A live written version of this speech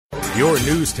Your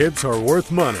news tips are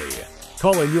worth money.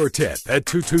 Call in your tip at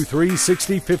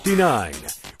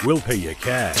 223-6059. We'll pay you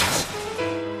cash.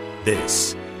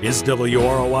 This is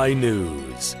WROI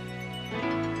News.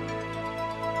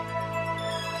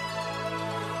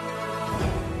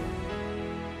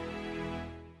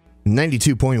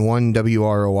 .1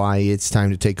 WROI, it's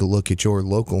time to take a look at your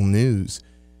local news.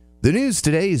 The news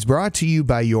today is brought to you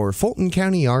by your Fulton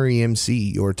County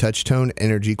REMC, your Touchtone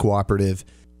Energy Cooperative,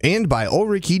 and by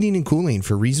Ulrich Heating and Cooling.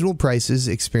 For reasonable prices,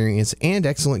 experience, and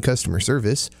excellent customer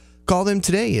service, call them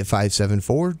today at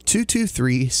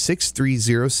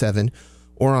 574-223-6307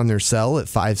 or on their cell at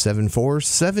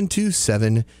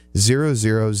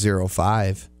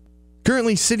 574-727-0005.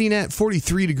 Currently sitting at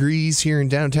 43 degrees here in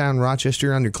downtown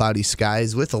Rochester under cloudy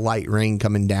skies with a light rain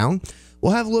coming down.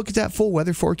 We'll have a look at that full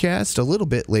weather forecast a little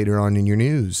bit later on in your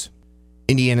news.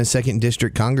 Indiana 2nd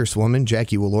District Congresswoman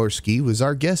Jackie Walorski was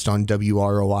our guest on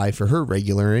WROI for her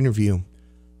regular interview.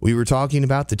 We were talking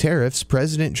about the tariffs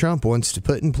President Trump wants to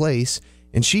put in place,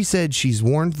 and she said she's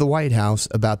warned the White House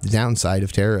about the downside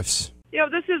of tariffs. You know,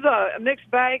 this is a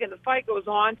mixed bag, and the fight goes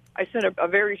on. I sent a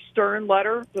very stern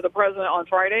letter to the president on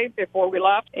Friday before we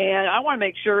left, and I want to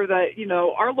make sure that, you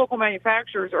know, our local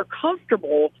manufacturers are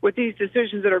comfortable with these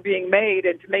decisions that are being made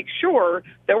and to make sure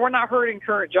that we're not hurting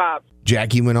current jobs.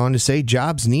 Jackie went on to say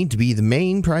jobs need to be the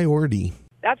main priority.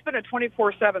 That's been a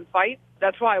 24/7 fight.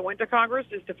 That's why I went to Congress,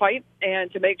 is to fight and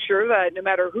to make sure that no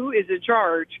matter who is in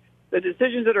charge, the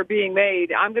decisions that are being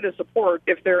made, I'm going to support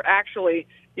if they're actually,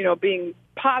 you know, being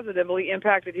positively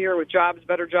impacted here with jobs,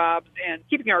 better jobs, and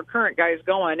keeping our current guys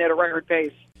going at a record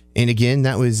pace. And again,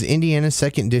 that was Indiana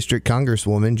 2nd District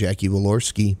Congresswoman Jackie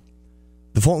Walorski.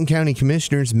 The Fulton County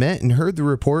Commissioners met and heard the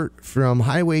report from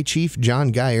Highway Chief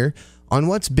John Geyer on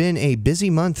what's been a busy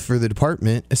month for the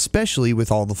department, especially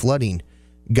with all the flooding.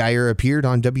 Geyer appeared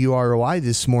on WROI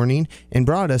this morning and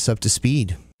brought us up to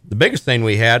speed. The biggest thing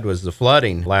we had was the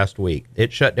flooding last week.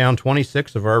 It shut down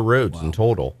 26 of our roads in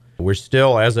total. We're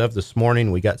still, as of this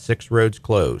morning, we got 6 roads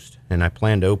closed, and I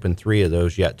plan to open 3 of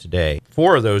those yet today.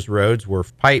 4 of those roads were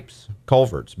pipes,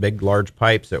 culverts, big, large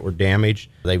pipes that were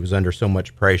damaged. They was under so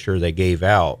much pressure they gave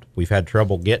out. We've had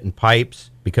trouble getting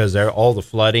pipes because all the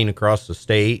flooding across the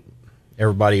state.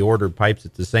 Everybody ordered pipes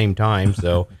at the same time,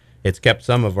 so it's kept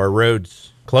some of our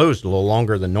roads closed a little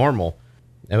longer than normal.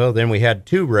 Well, then we had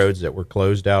 2 roads that were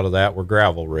closed out of that were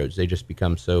gravel roads. They just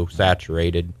become so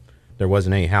saturated. There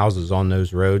wasn't any houses on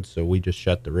those roads, so we just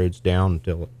shut the roads down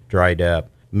until it dried up.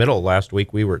 Middle of last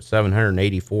week, we were at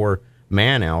 784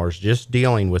 man-hours just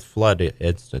dealing with flood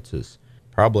instances.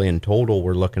 Probably in total,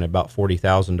 we're looking at about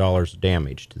 $40,000 of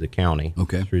damage to the county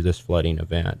through this flooding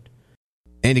event.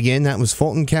 And again, that was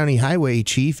Fulton County Highway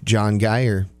Chief John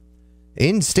Geyer.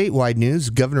 In statewide news,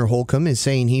 Governor Holcomb is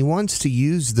saying he wants to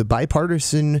use the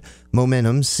bipartisan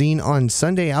momentum seen on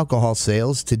Sunday alcohol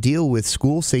sales to deal with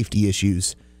school safety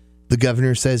issues. The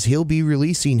governor says he'll be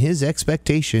releasing his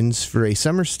expectations for a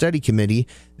summer study committee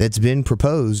that's been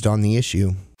proposed on the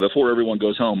issue. Before everyone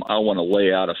goes home, I want to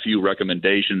lay out a few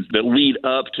recommendations that lead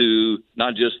up to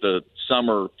not just the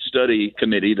summer study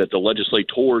committee that the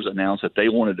legislators announced that they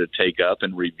wanted to take up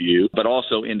and review, but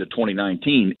also into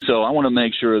 2019. So I want to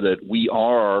make sure that we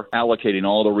are allocating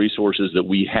all the resources that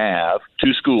we have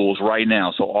to schools right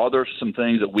now. So are there some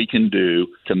things that we can do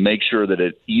to make sure that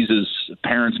it eases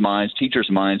parents' minds,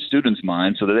 teachers' minds, students'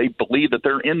 minds, so that they believe that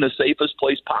they're in the safest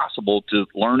place possible to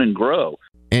learn and grow?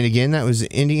 And again, that was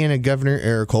Indiana Governor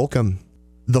Eric Holcomb.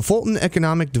 The Fulton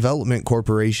Economic Development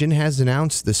Corporation has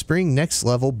announced the Spring Next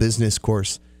Level Business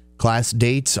Course. Class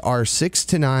dates are 6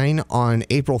 to 9 on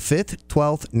April 5th,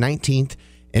 12th, 19th,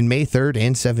 and May 3rd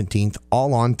and 17th,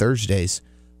 all on Thursdays.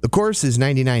 The course is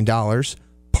 $99.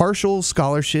 Partial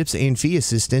scholarships and fee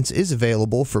assistance is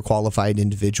available for qualified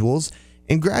individuals,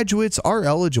 and graduates are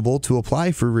eligible to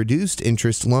apply for reduced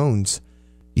interest loans.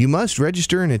 You must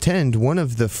register and attend one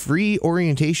of the free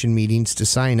orientation meetings to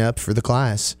sign up for the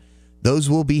class. Those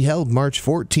will be held March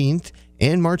 14th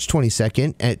and March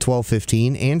 22nd at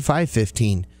 12:15 and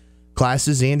 5:15.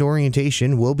 Classes and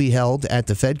orientation will be held at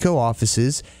the Fedco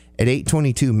offices at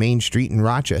 822 Main Street in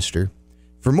Rochester.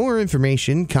 For more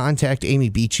information, contact Amy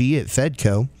Beachy at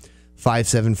Fedco,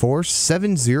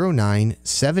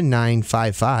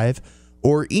 574-709-7955,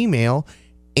 or email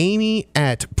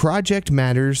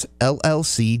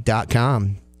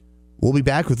amy@projectmattersllc.com. We'll be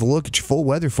back with a look at your full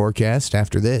weather forecast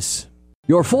after this.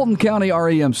 Your Fulton County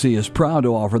REMC is proud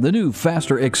to offer the new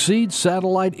faster Exceed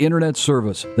satellite internet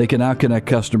service. They can now connect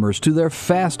customers to their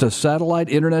fastest satellite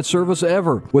internet service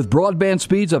ever, with broadband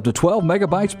speeds up to 12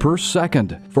 megabytes per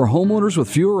second. For homeowners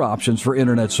with fewer options for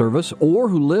internet service or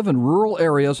who live in rural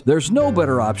areas, there's no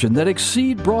better option than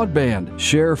Exceed broadband.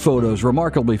 Share photos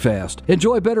remarkably fast.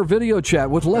 Enjoy better video chat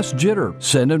with less jitter.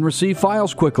 Send and receive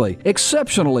files quickly.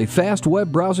 Exceptionally fast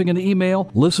web browsing and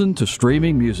email. Listen to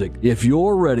streaming music. If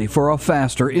you're ready for a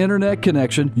faster internet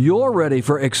connection, you're ready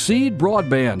for Exceed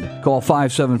Broadband. Call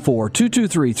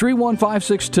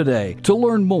 574-223-3156 today to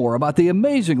learn more about the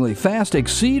amazingly fast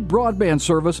Exceed Broadband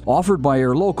service offered by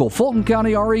your local Fulton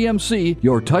County REMC,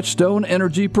 your touchstone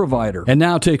energy provider. And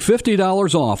now take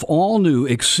 $50 off all new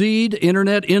Exceed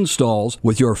internet installs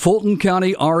with your Fulton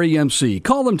County REMC.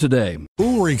 Call them today.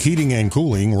 Ulrich Heating and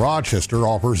Cooling Rochester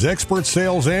offers expert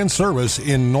sales and service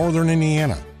in northern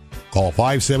Indiana. Call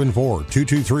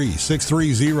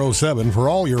 574-223-6307 for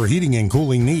all your heating and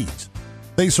cooling needs.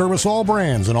 They service all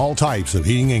brands and all types of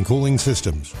heating and cooling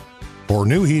systems. For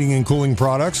new heating and cooling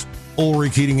products,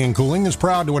 Ulrich Heating and Cooling is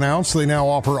proud to announce they now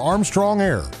offer Armstrong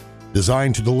Air,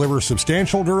 designed to deliver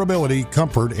substantial durability,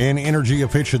 comfort, and energy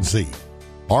efficiency.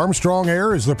 Armstrong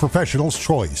Air is the professional's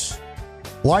choice.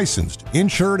 Licensed,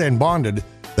 insured, and bonded,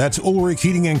 that's Ulrich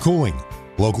Heating and Cooling,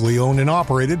 locally owned and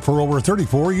operated for over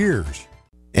 34 years.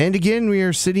 And again, we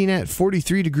are sitting at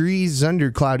 43 degrees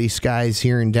under cloudy skies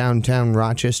here in downtown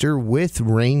Rochester with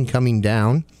rain coming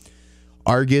down.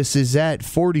 Argus is at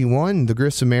 41. The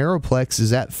Grissom Aeroplex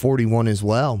is at 41 as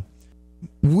well.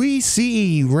 We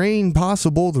see rain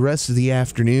possible the rest of the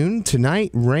afternoon.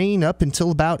 Tonight, rain up until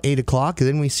about 8 o'clock.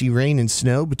 Then we see rain and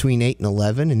snow between 8 and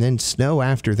 11, and then snow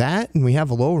after that, and we have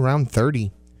a low around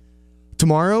 30.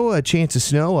 Tomorrow, a chance of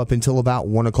snow up until about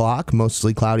 1 o'clock,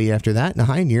 mostly cloudy after that, and a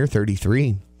high near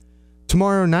 33.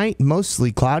 Tomorrow night,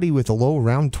 mostly cloudy with a low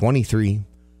around 23.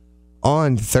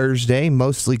 On Thursday,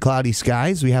 mostly cloudy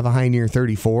skies. We have a high near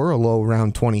 34, a low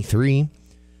around 23.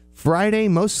 Friday,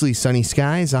 mostly sunny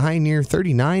skies, a high near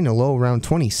 39, a low around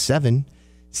 27.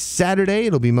 Saturday,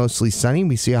 it'll be mostly sunny.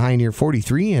 We see a high near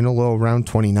 43 and a low around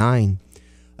 29.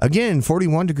 Again,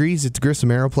 41 degrees at the Grissom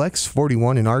Aeroplex,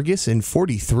 41 in Argus, and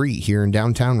 43 here in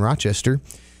downtown Rochester.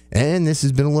 And this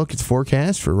has been a look at the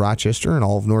forecast for Rochester and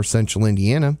all of north central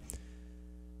Indiana.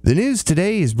 The news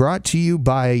today is brought to you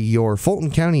by your Fulton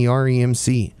County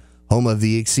REMC, home of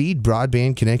the Exceed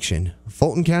broadband connection.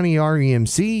 Fulton County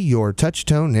REMC, your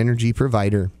touch-tone energy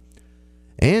provider.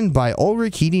 And by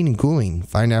Ulrich Heating and Cooling.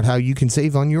 Find out how you can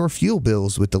save on your fuel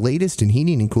bills with the latest in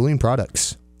heating and cooling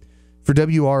products. For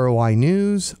WROI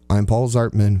News, I'm Paul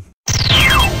Zartman.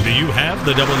 Do you have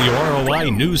the WROI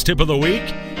News Tip of the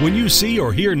Week? When you see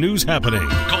or hear news happening,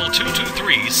 call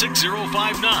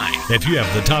 223-6059. If you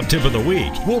have the top tip of the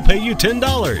week, we'll pay you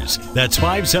 $10. That's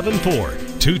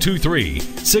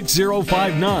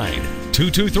 574-223-6059.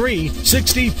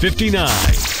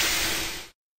 223-6059.